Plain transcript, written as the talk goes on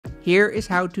Here is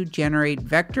how to generate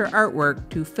vector artwork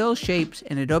to fill shapes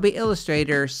in Adobe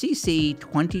Illustrator CC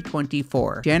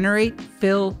 2024. Generate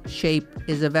Fill Shape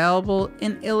is available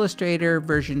in Illustrator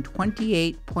version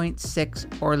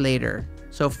 28.6 or later.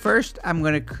 So first I'm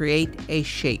going to create a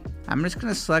shape. I'm just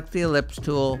going to select the ellipse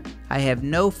tool. I have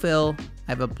no fill.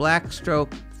 I have a black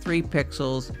stroke, 3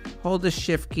 pixels. Hold the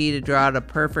shift key to draw out a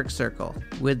perfect circle.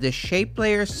 With the shape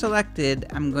layer selected,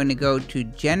 I'm going to go to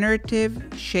Generative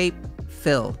Shape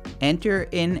Fill. Enter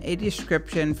in a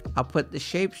description. I'll put the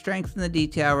shape strength and the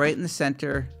detail right in the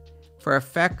center. For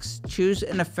effects, choose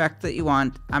an effect that you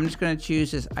want. I'm just going to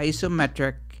choose this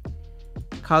isometric.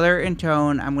 Color and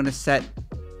tone, I'm going to set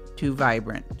to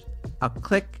vibrant. I'll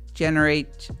click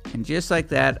generate, and just like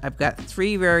that, I've got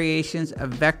 3 variations of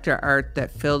vector art that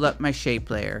filled up my shape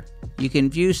layer. You can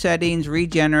view settings,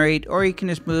 regenerate, or you can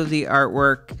just move the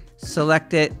artwork,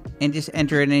 select it, and just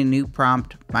enter in a new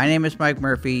prompt. My name is Mike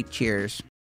Murphy. Cheers.